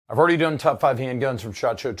I've already done top 5 handguns from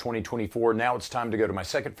SHOT Show 2024. Now it's time to go to my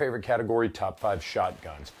second favorite category, top 5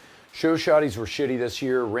 shotguns. Show shotties were shitty this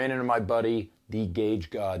year. Ran into my buddy, the Gauge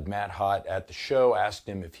God, Matt Hott, at the show. Asked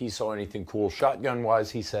him if he saw anything cool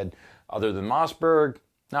shotgun-wise. He said, other than Mossberg,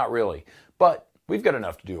 not really. But we've got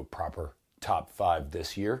enough to do a proper top 5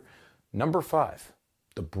 this year. Number 5,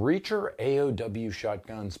 the Breacher AOW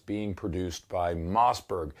shotguns being produced by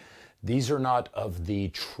Mossberg. These are not of the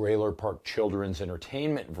trailer park children's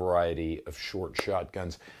entertainment variety of short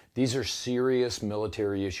shotguns. These are serious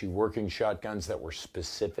military issue working shotguns that were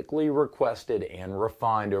specifically requested and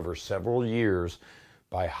refined over several years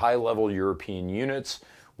by high-level European units,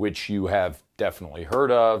 which you have definitely heard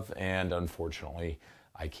of, and unfortunately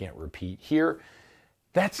I can't repeat here.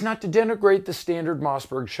 That's not to denigrate the standard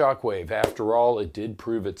Mossberg Shockwave. After all, it did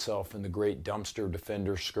prove itself in the great dumpster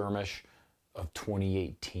defender skirmish of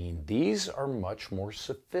 2018. These are much more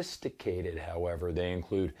sophisticated, however. They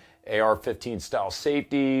include AR-15 style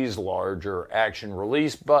safeties, larger action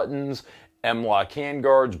release buttons, M-lock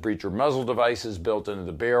handguards, breacher muzzle devices built into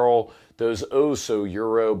the barrel, those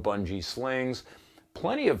oh-so-Euro bungee slings,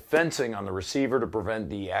 plenty of fencing on the receiver to prevent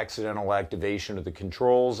the accidental activation of the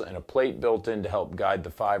controls, and a plate built in to help guide the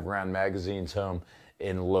 5-round magazines home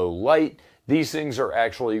in low light. These things are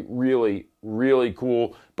actually really, really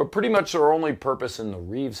cool, but pretty much their only purpose in the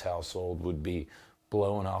Reeves household would be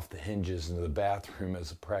blowing off the hinges into the bathroom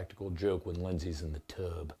as a practical joke when Lindsay's in the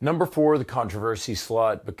tub. Number 4, the controversy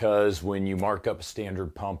slot, because when you mark up a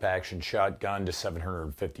standard pump action shotgun to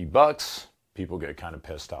 $750, people get kind of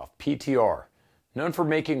pissed off. PTR, known for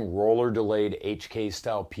making roller delayed HK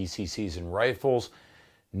style PCCs and rifles,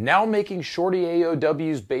 now making shorty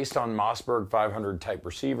AOWs based on Mossberg 500 type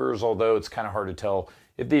receivers, although it's kind of hard to tell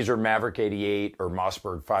if these are Maverick 88 or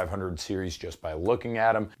Mossberg 500 series just by looking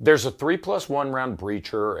at them. There's a 3+1 round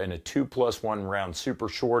breacher and a 2+1 round super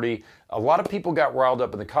shorty. A lot of people got riled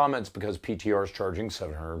up in the comments because PTR is charging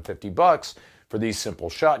 $750 for these simple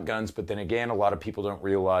shotguns, but then again, a lot of people don't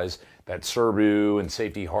realize that Serbu and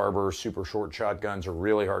Safety Harbor super short shotguns are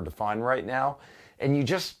really hard to find right now, and you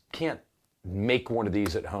just can't make one of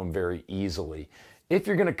these at home very easily. If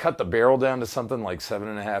you're going to cut the barrel down to something like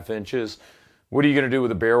 7.5 inches, what are you going to do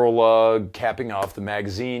with a barrel lug, capping off the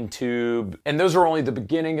magazine tube? And those are only the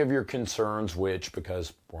beginning of your concerns, which,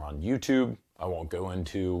 because we're on YouTube, I won't go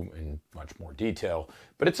into in much more detail,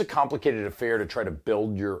 but it's a complicated affair to try to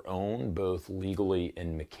build your own, both legally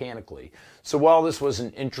and mechanically. So while this was an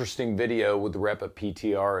interesting video with the rep at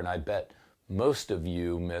PTR, and I bet most of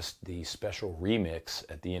you missed the special remix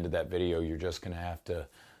at the end of that video, you're just going to have to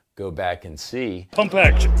go back and see. Pump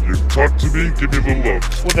action. You talk to me, give me a little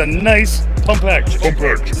love. With a nice pump action. Pump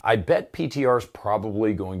action. I bet PTR is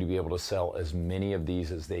probably going to be able to sell as many of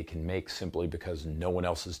these as they can make simply because no one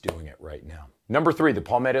else is doing it right now. Number 3, the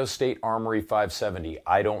Palmetto State Armory 570.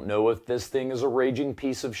 I don't know if this thing is a raging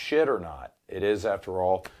piece of shit or not. It is, after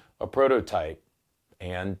all, a prototype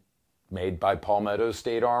and made by Palmetto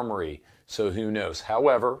State Armory. So who knows?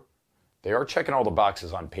 However, they are checking all the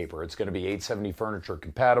boxes on paper. It's going to be 870 furniture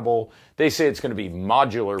compatible. They say it's going to be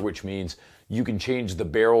modular, which means you can change the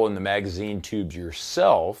barrel and the magazine tubes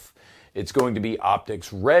yourself. It's going to be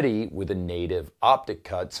optics ready with a native optic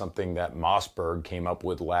cut, something that Mossberg came up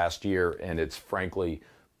with last year, and it's frankly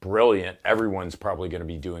brilliant. Everyone's probably going to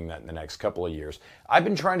be doing that in the next couple of years. I've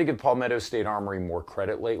been trying to give Palmetto State Armory more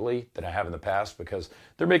credit lately than I have in the past because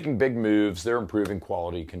they're making big moves. They're improving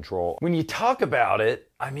quality control. When you talk about it,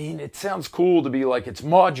 I mean, it sounds cool to be like it's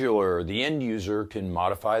modular. The end user can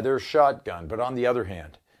modify their shotgun. But on the other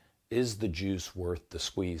hand, is the juice worth the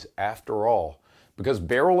squeeze? After all, because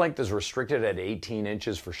barrel length is restricted at 18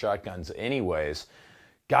 inches for shotguns anyways,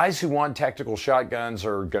 guys who want tactical shotguns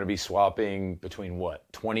are going to be swapping between, what,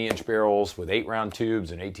 20-inch barrels with 8-round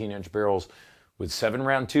tubes and 18-inch barrels with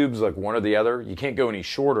 7-round tubes, like one or the other. You can't go any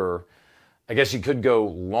shorter. I guess you could go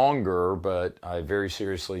longer, but I very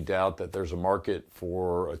seriously doubt that there's a market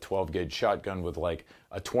for a 12-gauge shotgun with like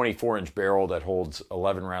a 24-inch barrel that holds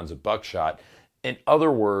 11 rounds of buckshot. In other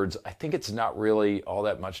words, I think it's not really all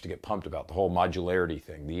that much to get pumped about, the whole modularity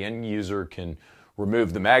thing. The end user can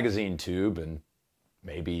remove the magazine tube and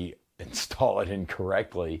maybe install it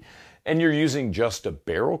incorrectly, and you're using just a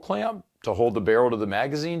barrel clamp to hold the barrel to the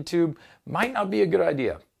magazine tube, might not be a good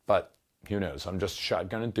idea, but who knows? I'm just a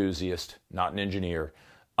shotgun enthusiast, not an engineer.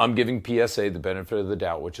 I'm giving PSA the benefit of the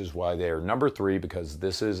doubt, which is why they are number 3, because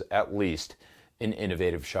this is at least an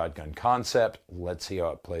innovative shotgun concept. Let's see how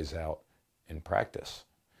it plays out in practice.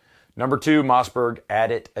 Number 2, Mossberg, at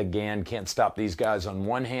it again. Can't stop these guys. On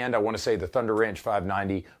one hand, I want to say the Thunder Ranch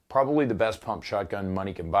 590, probably the best pump shotgun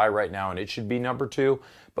money can buy right now, and it should be number 2.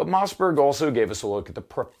 But Mossberg also gave us a look at the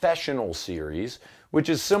Professional Series, which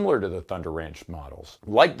is similar to the Thunder Ranch models.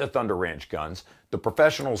 Like the Thunder Ranch guns, the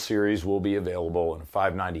Professional Series will be available in a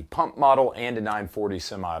 590 pump model and a 940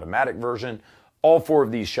 semi-automatic version. All 4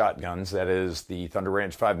 of these shotguns, that is the Thunder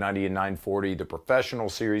Ranch 590 and 940, the Professional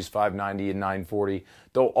Series 590 and 940,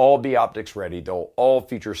 they'll all be optics ready. They'll all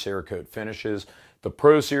feature Cerakote finishes. The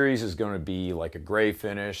Pro Series is going to be like a gray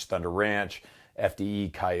finish, Thunder Ranch,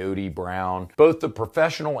 FDE Coyote Brown. Both the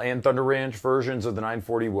Professional and Thunder Ranch versions of the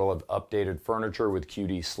 940 will have updated furniture with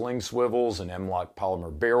QD sling swivels and M-LOK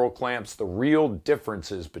polymer barrel clamps. The real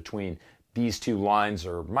differences between these 2 lines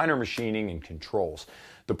are minor machining and controls.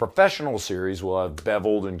 The Professional Series will have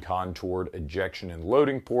beveled and contoured ejection and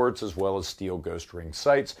loading ports, as well as steel ghost ring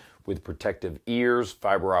sights with protective ears,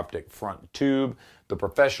 fiber optic front tube. The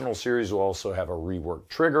Professional Series will also have a reworked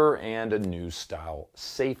trigger and a new style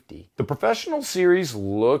safety. The Professional Series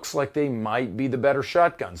looks like they might be the better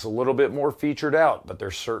shotguns, a little bit more featured out, but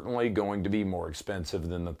they're certainly going to be more expensive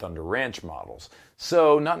than the Thunder Ranch models.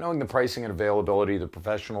 So not knowing the pricing and availability of the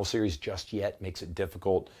Professional Series just yet makes it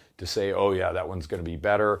difficult to say, oh yeah, that one's going to be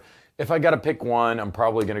better. If I got to pick one, I'm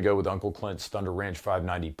probably going to go with Uncle Clint's Thunder Ranch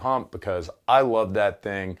 590 pump because I love that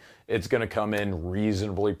thing. It's going to come in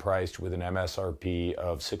reasonably priced with an MSRP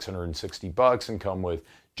of $660 and come with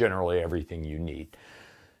generally everything you need.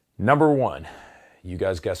 Number 1, you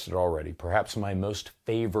guys guessed it already, perhaps my most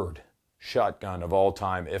favored shotgun of all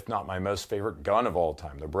time, if not my most favorite gun of all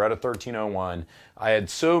time, the Beretta 1301. I had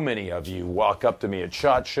so many of you walk up to me at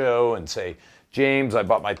SHOT Show and say, James, I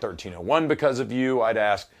bought my 1301 because of you. I'd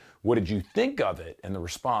ask, what did you think of it? And the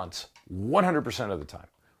response, 100% of the time,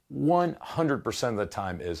 100% of the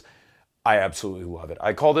time is, I absolutely love it.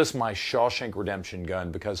 I call this my Shawshank Redemption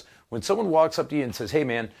gun because when someone walks up to you and says, hey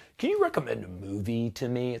man, can you recommend a movie to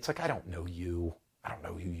me? It's like, I don't know you. I don't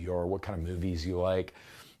know who you are, what kind of movies you like.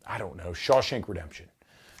 I don't know, Shawshank Redemption.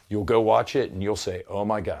 You'll go watch it and you'll say, oh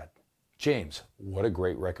my God, James, what a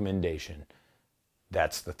great recommendation.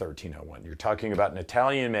 That's the 1301. You're talking about an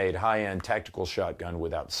Italian-made high-end tactical shotgun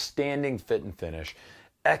with outstanding fit and finish,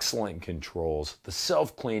 excellent controls, the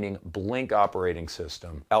self-cleaning Blink operating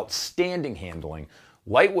system, outstanding handling,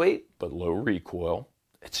 lightweight but low recoil.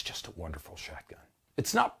 It's just a wonderful shotgun.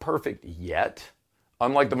 It's not perfect yet.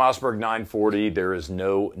 Unlike the Mossberg 940, there is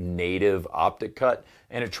no native optic cut,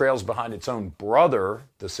 and it trails behind its own brother,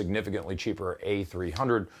 the significantly cheaper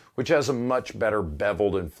A300, which has a much better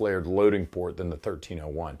beveled and flared loading port than the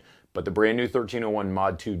 1301. But the brand new 1301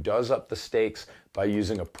 Mod 2 does up the stakes by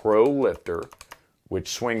using a Pro lifter, which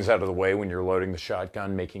swings out of the way when you're loading the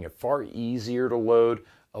shotgun, making it far easier to load,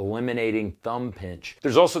 eliminating thumb pinch.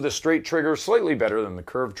 There's also the straight trigger, slightly better than the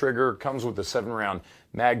curved trigger. Comes with a 7-round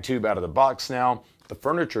mag tube out of the box now. The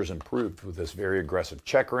furniture's improved with this very aggressive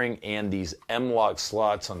checkering and these M-LOK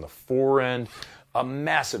slots on the fore end. A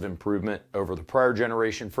massive improvement over the prior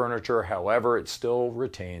generation furniture. However, it still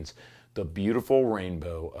retains the beautiful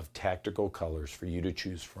rainbow of tactical colors for you to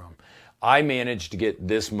choose from. I managed to get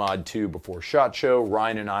this Mod 2 before SHOT Show.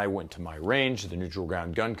 Ryan and I went to my range, the Neutral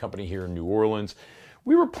Ground Gun Company here in New Orleans.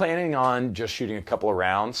 We were planning on just shooting a couple of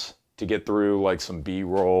rounds to get through like some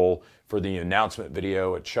B-roll for the announcement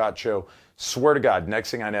video at SHOT Show. Swear to God, next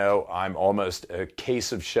thing I know, I'm almost a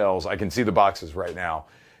case of shells. I can see the boxes right now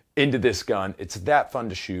into this gun. It's that fun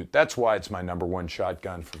to shoot. That's why it's my #1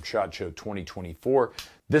 shotgun from SHOT Show 2024.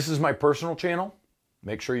 This is my personal channel.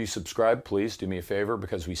 Make sure you subscribe, please. Do me a favor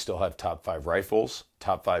because we still have top 5 rifles,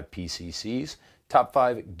 top 5 PCCs, top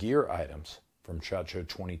 5 gear items from SHOT Show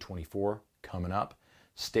 2024 coming up.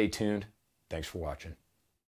 Stay tuned. Thanks for watching.